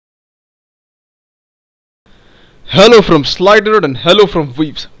Hello from slidenerd and hello from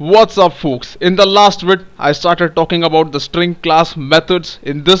weaves. What's up folks? In the last vid I started talking about the string class methods.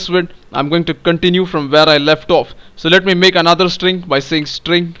 In this vid I'm going to continue from where I left off. So let me make another string by saying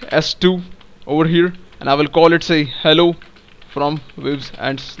string s2 over here, and I will call it say hello from weaves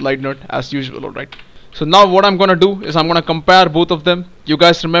and slidenerd as usual. Alright, so now what I'm gonna do is I'm gonna compare both of them. You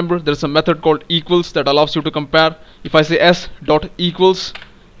guys remember there's a method called equals that allows you to compare. If I say s dot equals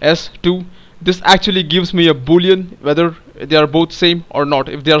s2, this actually gives me a boolean whether they are both same or not.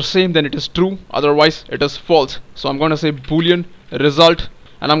 If they are same, then it is true, otherwise it is false. So I'm gonna say boolean result,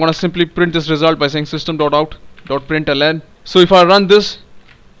 and I'm gonna simply print this result by saying system.out.println. So if I run this,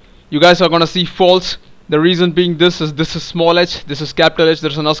 you guys are gonna see false. The reason being this is small h, this is capital H.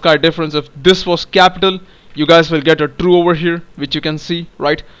 There's an ASCII difference. If this was capital, you guys will get a true over here, which you can see,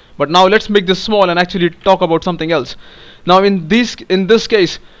 right? But now let's make this small and actually talk about something else. Now in this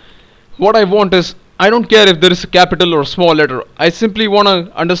case, what I want is, I don't care if there is a capital or a small letter. I simply want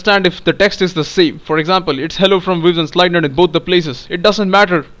to understand if the text is the same. For example, it's hello from weaves and slidenerd in both the places. It doesn't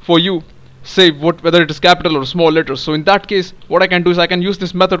matter for you, say whether it is capital or small letters. So in that case, what I can do is I can use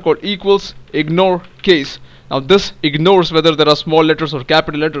this method called equals ignore case. Now this ignores whether there are small letters or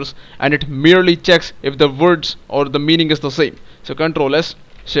capital letters, and it merely checks if the words or the meaning is the same. So Control S,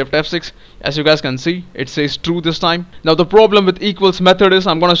 Shift F6, as you guys can see, it says true this time. Now the problem with equals method is,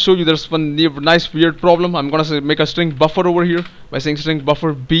 I'm gonna show you there's one nice weird problem. I'm gonna make a string buffer over here by saying string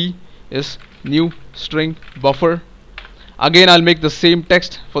buffer b is new string buffer. Again, I'll make the same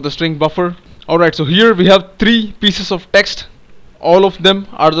text for the string buffer. Alright, so here we have three pieces of text. All of them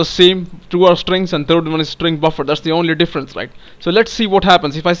are the same, two are strings and third one is string buffer. That's the only difference, right? So let's see what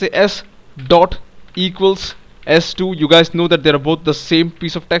happens if I say s dot equals s2. You guys know that they are both the same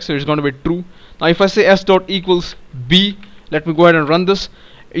piece of text, so it's going to be true. Now if I say s dot equals b, let me go ahead and run this.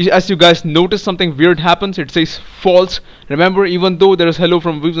 As you guys notice, something weird happens. It says false. Remember, even though there is hello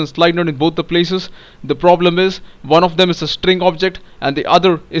from weaves and slidenerd in both the places, the problem is one of them is a string object and the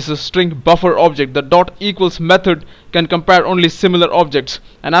other is a string buffer object. The dot equals method can compare only similar objects,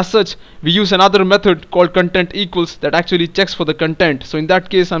 and as such we use another method called content equals that actually checks for the content. So in that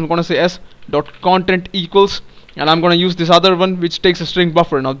case, I'm gonna say s dot content equals, and I'm going to use this other one which takes a string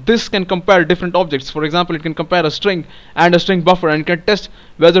buffer. Now this can compare different objects. For example, it can compare a string and a string buffer and can test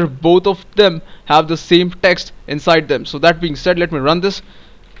whether both of them have the same text inside them. So that being said, let me run this,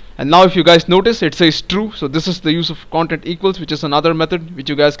 and now if you guys notice, it says true. So this is the use of content equals, which is another method which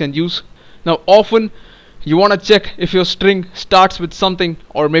you guys can use. Now often you want to check if your string starts with something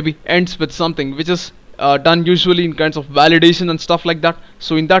or maybe ends with something, which is done usually in kinds of validation and stuff like that.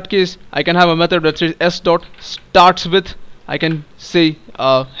 So in that case, I can have a method that says s dot starts with. I can say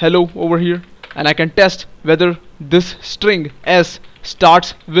hello over here, and I can test whether this string s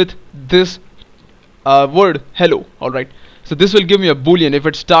starts with this word hello. Alright, so this will give me a boolean. If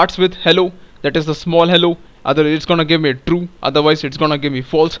it starts with hello, that is the small hello, either it's gonna give me a true, otherwise it's gonna give me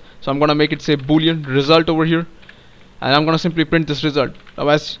false. So I'm gonna make it say boolean result over here, and I'm gonna simply print this result. Now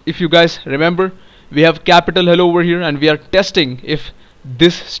as if you guys remember, we have capital hello over here, and we are testing if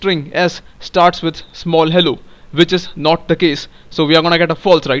this string s starts with small hello, which is not the case. So we are gonna get a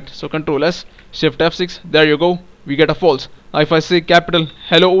false, right? So Control S, Shift F6, there you go, we get a false. Now if I say capital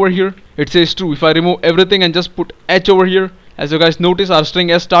hello over here, it says true. If I remove everything and just put h over here, as you guys notice, our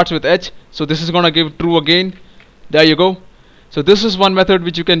string s starts with h, so this is gonna give true again. There you go. So this is one method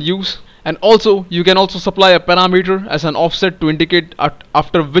which you can use. And also you can also supply a parameter as an offset to indicate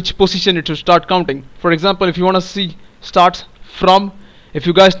after which position it should start counting. For example, if you want to see starts from, if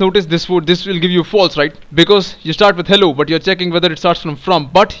you guys notice, this will give you false, right? Because you start with hello, but you're checking whether it starts from.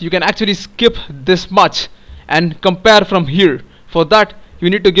 But you can actually skip this much and compare from here. For that, you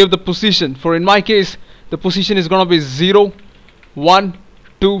need to give the position. For in my case, the position is going to be 0, 1,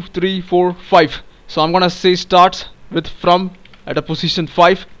 2, 3, 4, 5. So I'm going to say starts with from at a position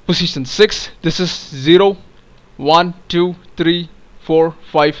 5, position 6. This is 0, 1, 2, 3, 4,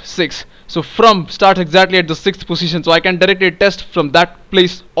 5, 6. So from starts exactly at the 6th position, so I can directly test from that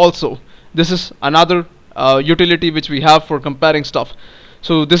place also. This is another utility which we have for comparing stuff.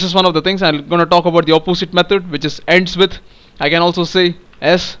 So this is one of the things. I'm going to talk about the opposite method, which is endsWith. I can also say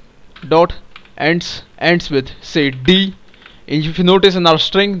s dot endsWith, say d. If you notice in our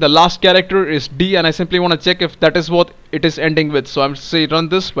string, the last character is d, and I simply want to check if that is what it is ending with. So I'm say run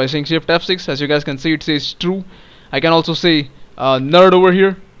this by saying Shift F6. As you guys can see, it says true. I can also say nerd over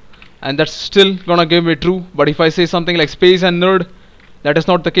here, and that's still gonna give me true. But if I say something like space and nerd, that is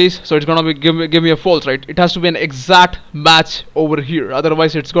not the case, so it's gonna give me a false, right? It has to be an exact match over here,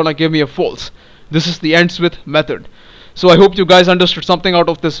 otherwise it's gonna give me a false. This is the endsWith method. So I hope you guys understood something out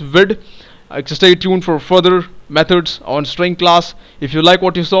of this vid. Stay tuned for further methods on string class. If you like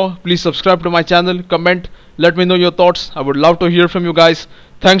what you saw, please subscribe to my channel, comment, let me know your thoughts. I would love to hear from you guys.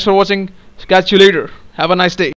 Thanks for watching. Catch you later. Have a nice day.